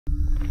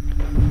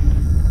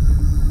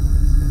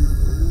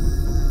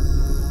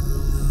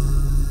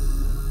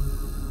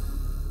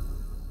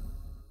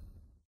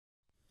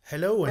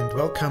Hello and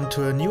welcome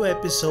to a new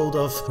episode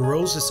of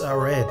Roses Are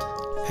Red.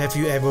 Have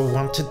you ever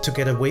wanted to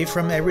get away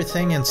from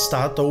everything and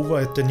start over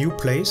at a new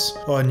place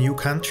or a new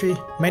country?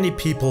 Many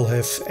people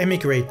have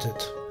emigrated.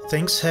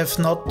 Things have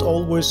not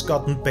always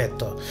gotten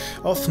better.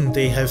 Often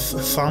they have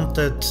found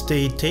that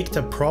they take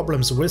their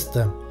problems with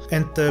them.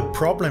 And the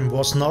problem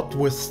was not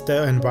with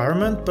their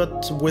environment,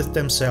 but with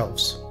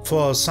themselves.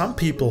 For some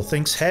people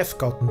things have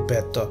gotten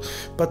better,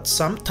 but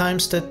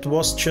sometimes that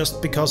was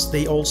just because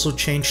they also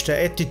changed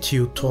their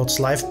attitude towards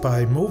life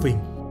by moving.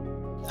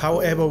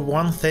 However,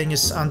 one thing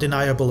is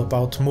undeniable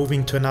about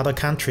moving to another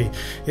country.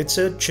 It's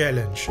a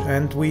challenge,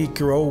 and we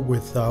grow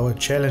with our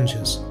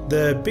challenges.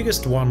 The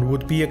biggest one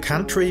would be a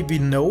country we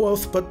know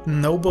of, but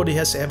nobody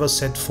has ever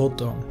set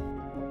foot on.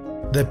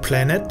 The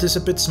planet is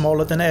a bit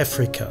smaller than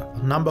Africa,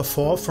 number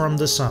 4 from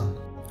the Sun,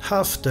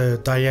 half the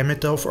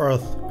diameter of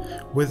Earth,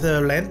 with a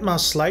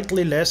landmass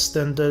slightly less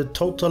than the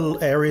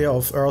total area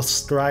of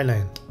Earth's dry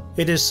land.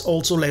 It is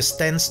also less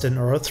dense than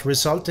Earth,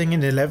 resulting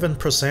in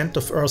 11%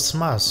 of Earth's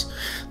mass.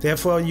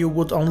 Therefore, you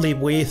would only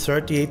weigh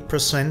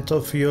 38%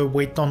 of your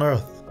weight on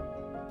Earth.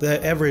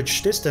 The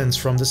average distance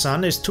from the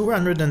Sun is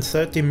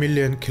 230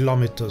 million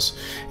kilometers,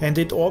 and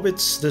it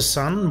orbits the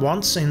Sun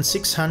once in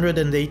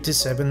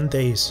 687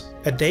 days.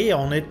 A day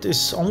on it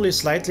is only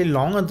slightly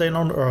longer than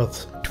on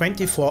Earth,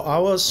 24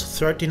 hours,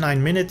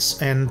 39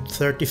 minutes and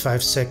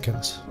 35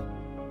 seconds.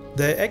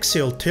 The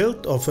axial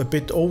tilt of a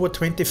bit over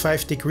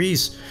 25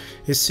 degrees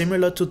is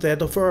similar to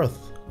that of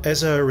Earth.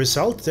 As a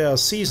result, there are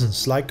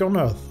seasons like on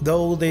Earth,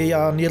 though they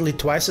are nearly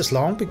twice as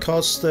long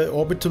because the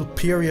orbital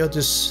period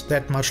is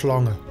that much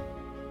longer.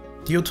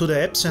 Due to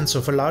the absence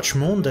of a large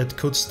moon that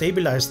could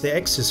stabilize the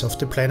axis of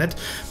the planet,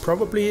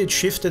 probably it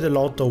shifted a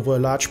lot over a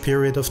large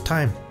period of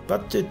time.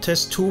 But it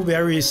has two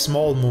very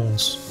small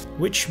moons,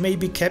 which may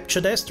be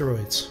captured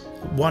asteroids.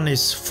 One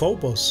is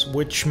Phobos,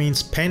 which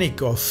means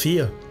panic or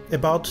fear,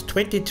 about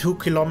 22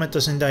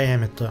 kilometers in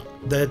diameter.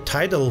 The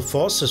tidal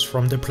forces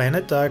from the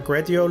planet are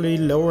gradually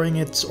lowering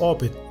its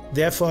orbit.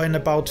 Therefore, in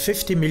about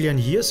 50 million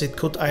years it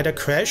could either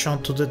crash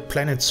onto the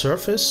planet's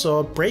surface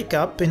or break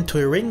up into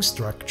a ring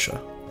structure.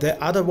 The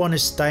other one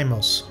is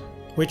Deimos,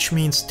 which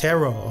means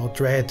terror or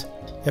dread,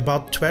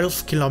 about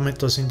 12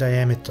 kilometers in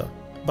diameter.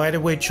 By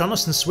the way,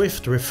 Jonathan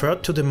Swift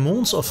referred to the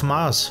moons of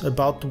Mars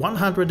about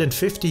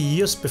 150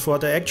 years before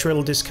the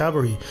actual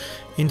discovery,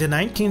 in the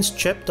 19th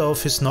chapter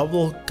of his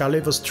novel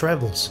Gulliver's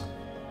Travels.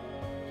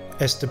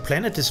 As the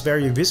planet is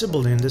very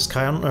visible in the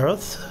sky on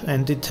Earth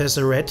and it has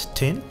a red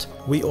tint,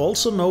 we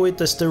also know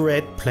it as the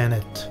Red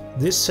Planet.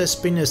 This has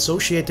been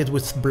associated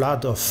with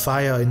blood or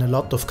fire in a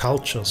lot of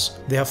cultures,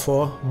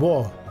 therefore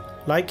war.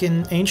 Like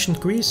in ancient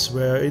Greece,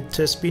 where it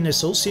has been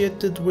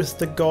associated with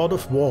the god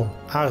of war,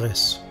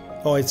 Ares,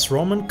 or its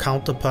Roman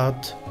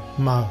counterpart,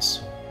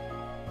 Mars.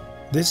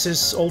 This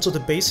is also the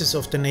basis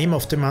of the name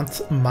of the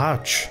month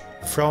March,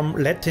 from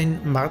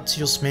Latin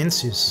Martius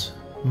Mensis,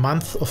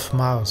 month of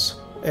Mars,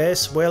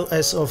 as well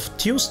as of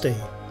Tuesday,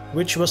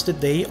 which was the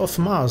day of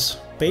Mars,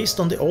 based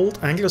on the old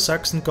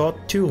Anglo-Saxon god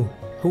Tu,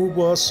 who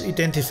was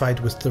identified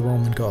with the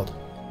Roman god.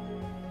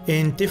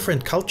 In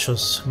different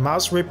cultures,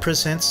 Mars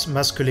represents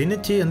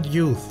masculinity and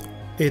youth.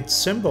 Its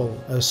symbol,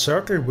 a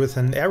circle with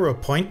an arrow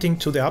pointing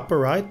to the upper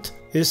right,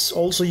 is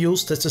also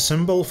used as a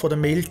symbol for the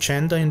male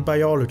gender in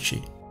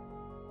biology.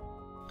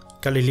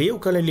 Galileo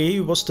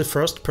Galilei was the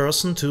first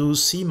person to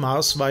see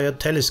Mars via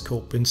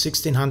telescope in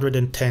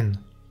 1610.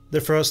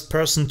 The first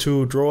person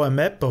to draw a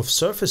map of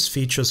surface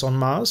features on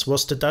Mars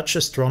was the Dutch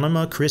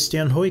astronomer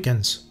Christian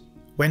Huygens.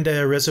 When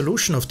the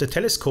resolution of the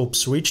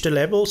telescopes reached a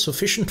level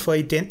sufficient for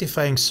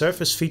identifying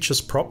surface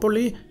features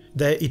properly,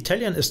 the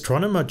Italian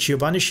astronomer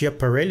Giovanni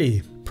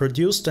Schiaparelli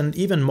produced an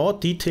even more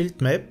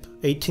detailed map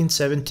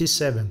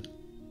 1877.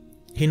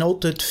 He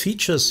noted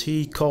features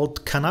he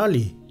called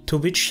canali, to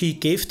which he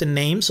gave the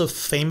names of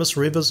famous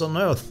rivers on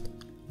Earth.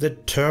 The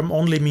term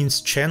only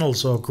means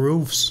channels or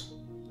grooves,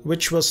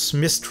 which was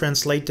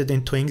mistranslated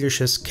into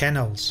English as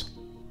canals.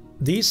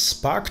 These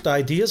sparked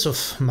ideas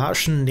of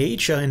Martian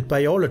nature and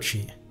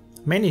biology.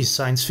 Many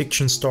science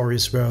fiction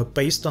stories were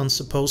based on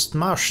supposed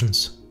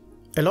Martians.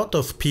 A lot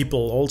of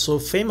people, also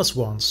famous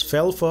ones,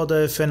 fell for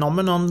the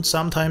phenomenon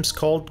sometimes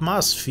called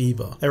Mars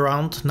fever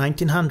around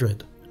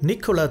 1900.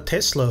 Nikola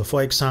Tesla,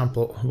 for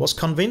example, was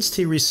convinced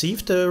he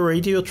received a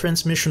radio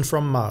transmission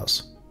from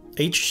Mars.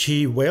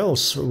 H.G.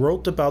 Wells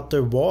wrote about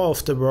the War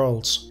of the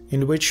Worlds,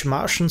 in which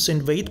Martians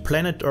invade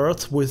planet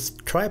Earth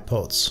with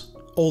tripods.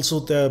 Also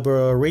there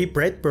were Ray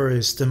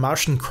Bradbury's The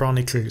Martian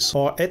Chronicles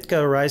or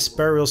Edgar Rice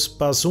Burroughs'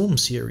 Barsoom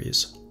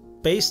series.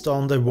 Based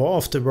on the War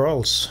of the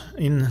Worlds,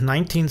 in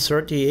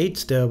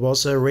 1938 there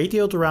was a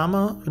radio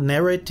drama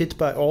narrated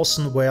by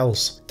Orson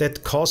Welles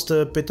that caused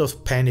a bit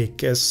of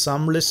panic as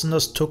some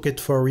listeners took it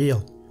for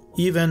real.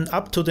 Even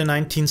up to the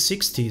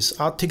 1960s,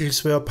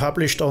 articles were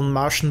published on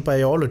Martian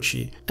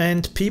biology,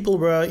 and people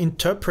were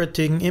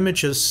interpreting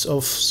images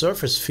of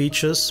surface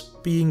features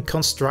being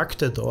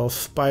constructed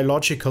of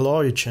biological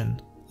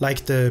origin,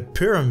 like the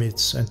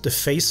pyramids and the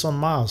face on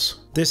Mars.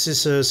 This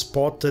is a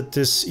sport that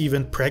is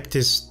even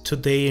practiced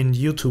today in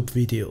YouTube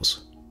videos.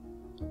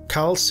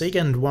 Carl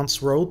Sagan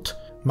once wrote,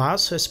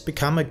 "Mars has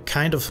become a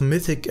kind of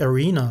mythic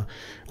arena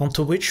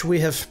onto which we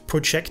have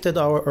projected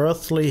our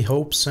earthly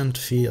hopes and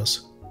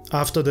fears."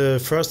 After the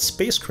first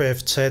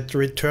spacecrafts had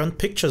returned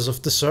pictures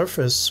of the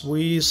surface,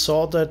 we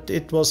saw that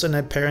it was an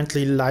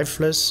apparently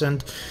lifeless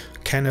and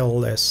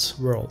canal-less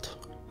world.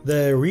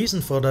 The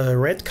reason for the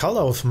red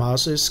color of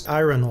Mars is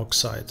iron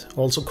oxide,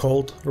 also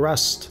called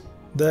rust.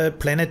 The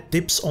planet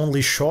dips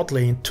only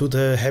shortly into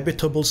the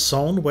habitable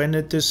zone when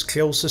it is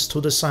closest to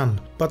the Sun,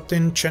 but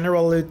in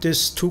general it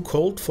is too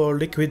cold for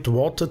liquid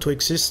water to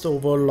exist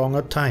over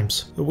longer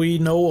times. We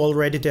know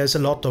already there's a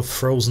lot of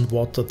frozen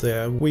water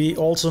there. We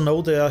also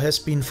know there has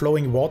been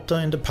flowing water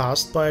in the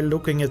past by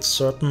looking at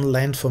certain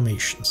land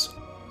formations.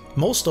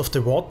 Most of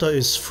the water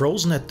is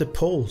frozen at the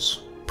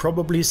poles.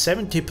 Probably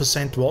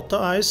 70% water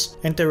ice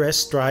and the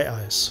rest dry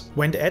ice,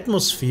 when the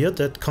atmosphere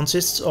that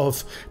consists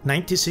of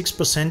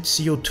 96%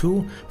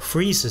 CO2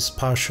 freezes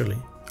partially.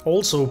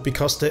 Also,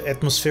 because the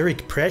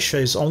atmospheric pressure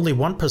is only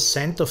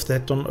 1% of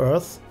that on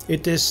Earth,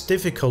 it is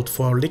difficult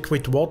for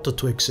liquid water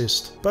to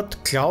exist,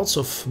 but clouds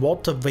of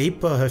water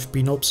vapor have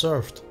been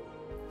observed.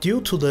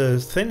 Due to the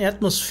thin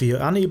atmosphere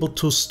unable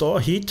to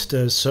store heat,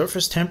 the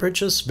surface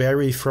temperatures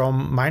vary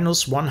from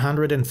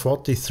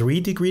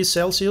 -143 degrees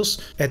Celsius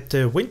at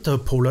the winter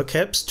polar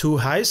caps to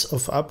highs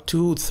of up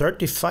to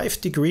 35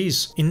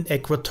 degrees in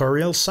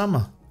equatorial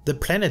summer. The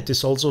planet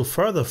is also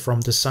further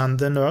from the Sun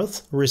than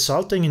Earth,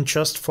 resulting in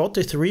just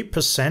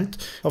 43%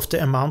 of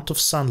the amount of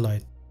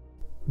sunlight.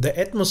 The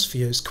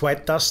atmosphere is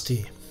quite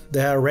dusty.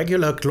 There are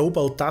regular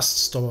global dust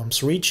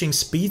storms reaching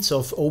speeds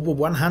of over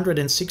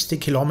 160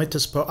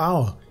 km per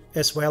hour,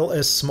 as well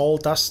as small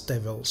dust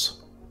devils.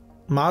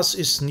 Mars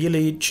is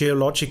nearly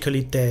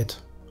geologically dead.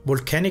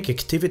 Volcanic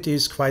activity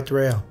is quite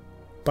rare.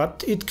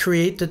 But it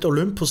created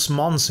Olympus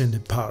Mons in the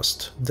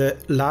past, the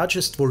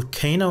largest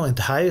volcano and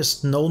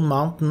highest known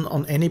mountain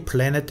on any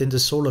planet in the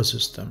solar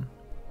system.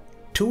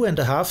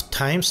 2.5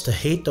 times the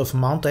height of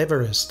Mount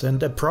Everest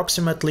and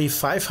approximately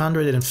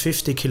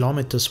 550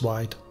 kilometers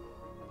wide.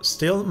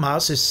 Still,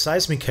 Mars is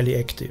seismically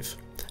active.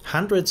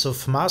 Hundreds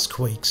of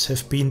Marsquakes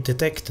have been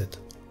detected.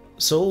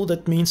 So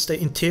that means the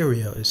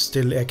interior is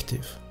still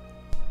active.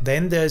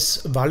 Then there's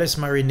Valles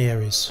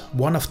Marineris,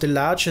 one of the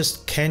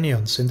largest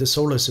canyons in the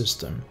solar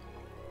system.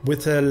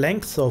 With a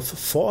length of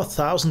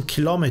 4,000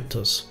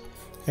 kilometers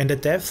and a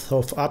depth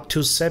of up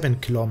to 7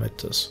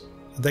 kilometers.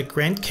 The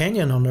Grand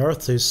Canyon on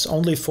Earth is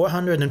only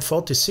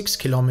 446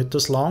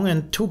 kilometers long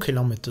and 2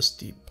 kilometers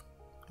deep.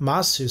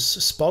 Mars is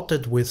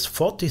spotted with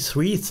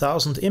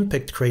 43,000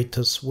 impact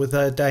craters with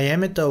a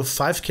diameter of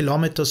 5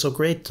 kilometers or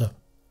greater.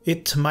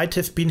 It might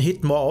have been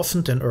hit more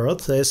often than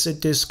Earth as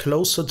it is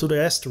closer to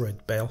the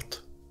asteroid belt.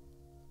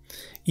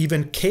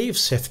 Even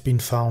caves have been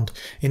found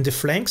in the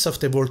flanks of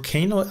the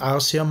volcano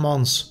Archie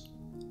Mons.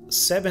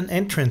 7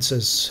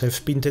 entrances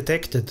have been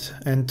detected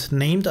and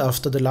named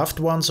after the loved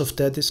ones of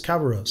their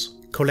discoverers,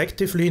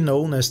 collectively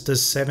known as the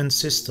Seven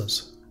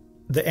Sisters.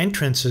 The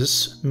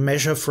entrances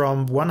measure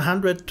from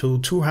 100 to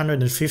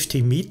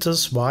 250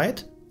 meters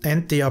wide,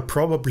 and they are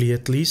probably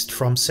at least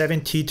from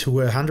 70 to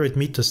 100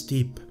 meters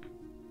deep.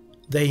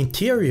 The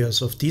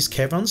interiors of these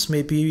caverns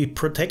may be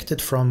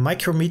protected from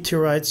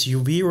micrometeorites,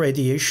 UV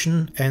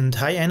radiation and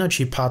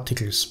high-energy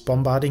particles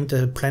bombarding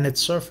the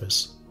planet's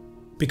surface.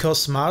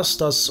 Because Mars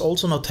does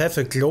also not have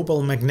a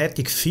global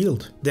magnetic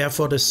field,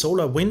 therefore the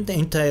solar wind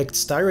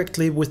interacts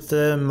directly with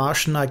the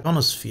Martian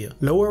ionosphere,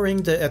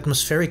 lowering the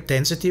atmospheric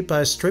density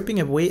by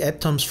stripping away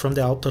atoms from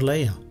the outer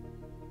layer.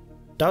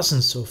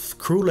 Dozens of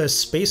crewless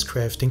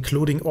spacecraft,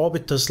 including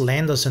orbiters,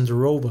 landers and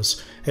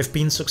rovers, have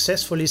been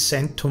successfully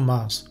sent to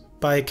Mars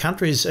by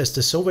countries as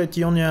the Soviet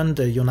Union,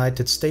 the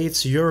United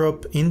States,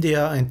 Europe,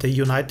 India and the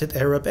United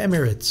Arab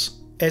Emirates.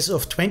 As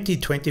of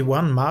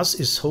 2021, Mars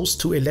is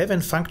host to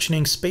 11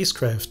 functioning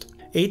spacecraft,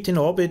 8 in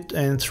orbit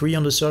and 3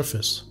 on the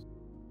surface.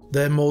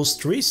 The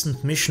most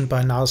recent mission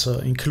by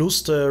NASA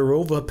includes the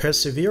rover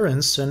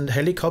Perseverance and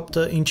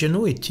helicopter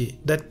Ingenuity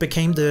that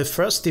became the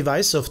first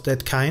device of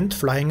that kind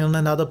flying on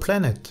another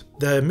planet.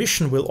 The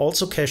mission will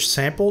also cache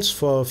samples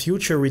for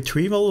future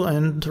retrieval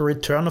and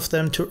return of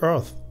them to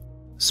Earth.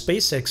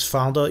 SpaceX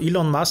founder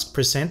Elon Musk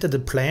presented a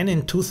plan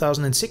in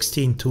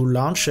 2016 to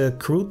launch a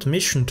crewed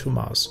mission to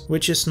Mars,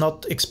 which is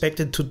not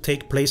expected to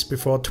take place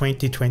before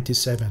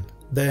 2027.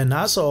 The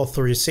NASA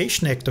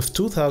Authorization Act of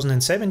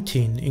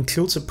 2017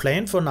 includes a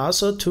plan for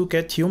NASA to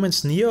get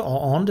humans near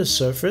or on the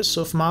surface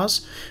of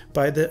Mars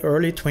by the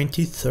early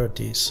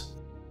 2030s.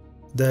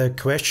 The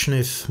question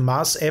if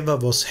Mars ever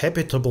was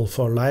habitable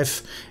for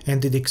life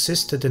and it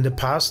existed in the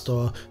past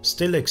or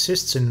still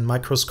exists in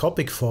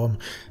microscopic form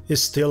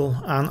is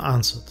still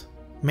unanswered.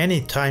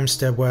 Many times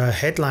there were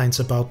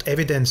headlines about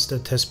evidence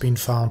that has been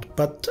found,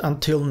 but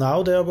until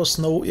now there was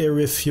no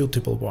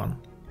irrefutable one.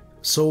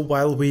 So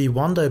while we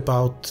wonder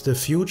about the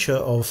future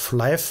of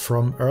life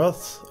from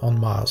Earth on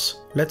Mars,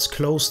 let's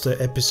close the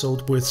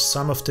episode with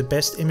some of the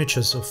best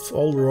images of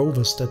all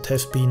rovers that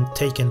have been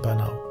taken by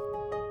now.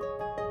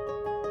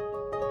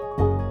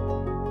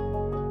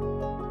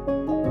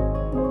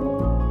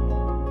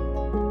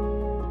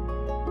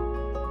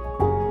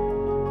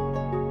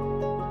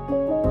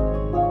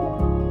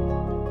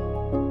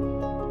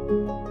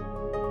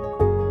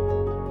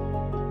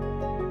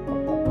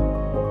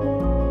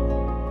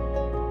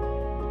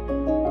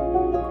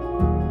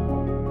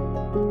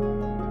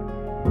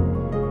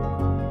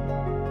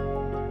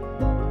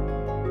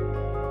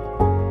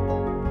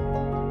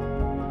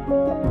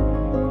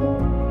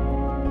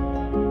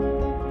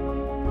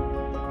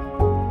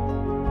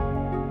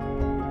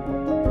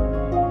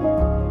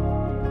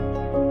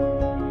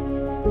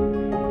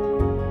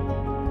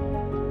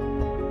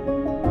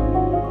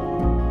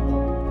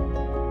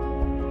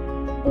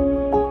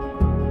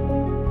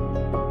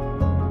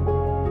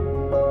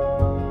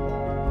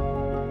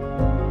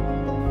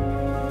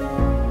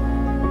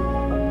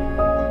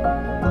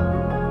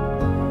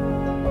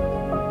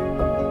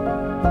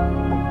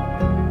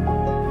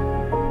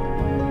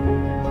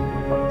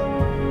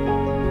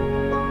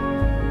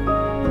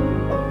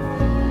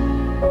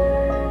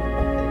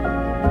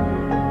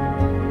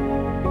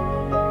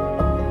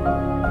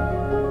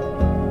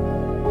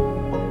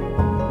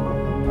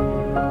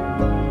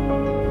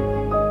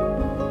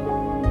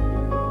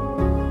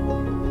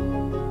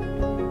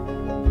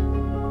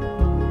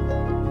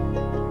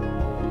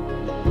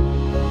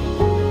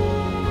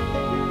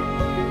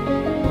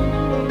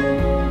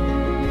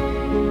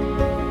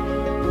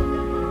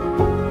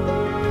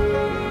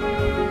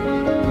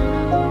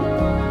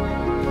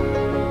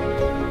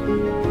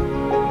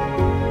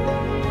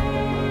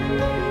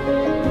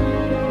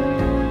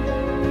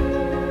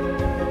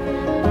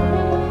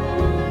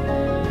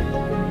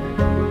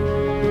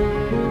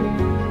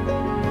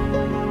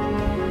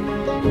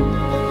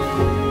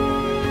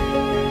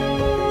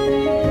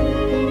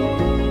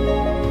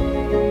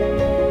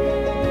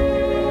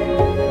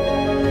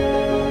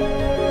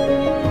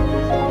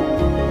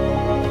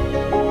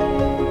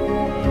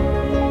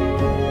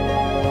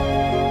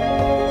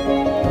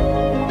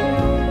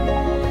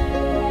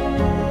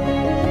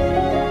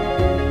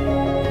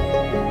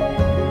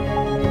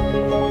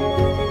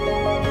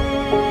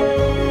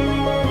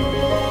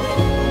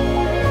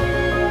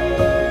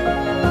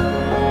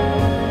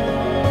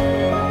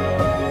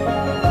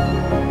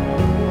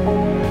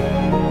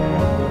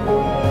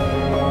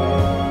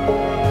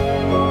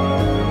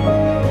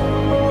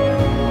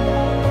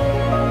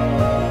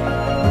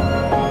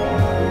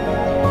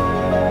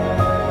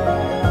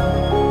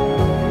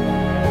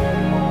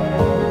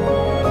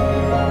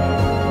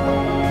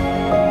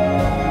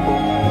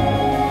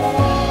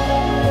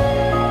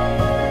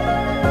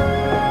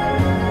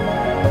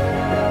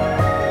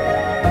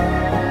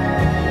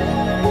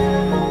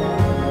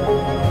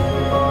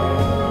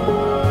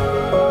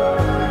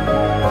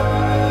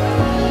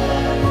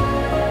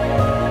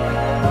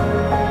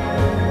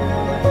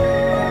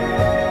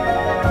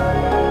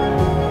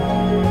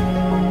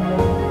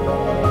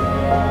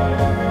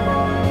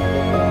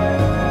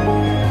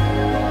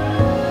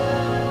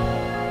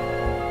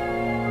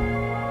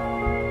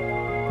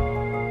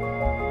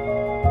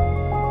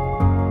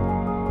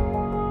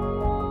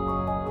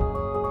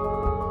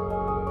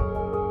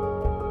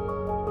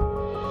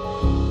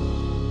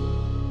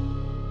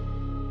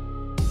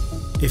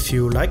 If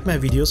you like my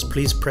videos,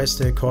 please press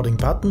the according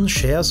button,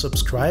 share,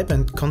 subscribe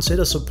and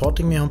consider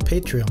supporting me on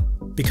Patreon.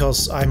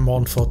 Because I'm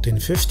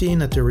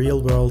 11415 and the real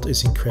world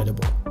is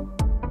incredible.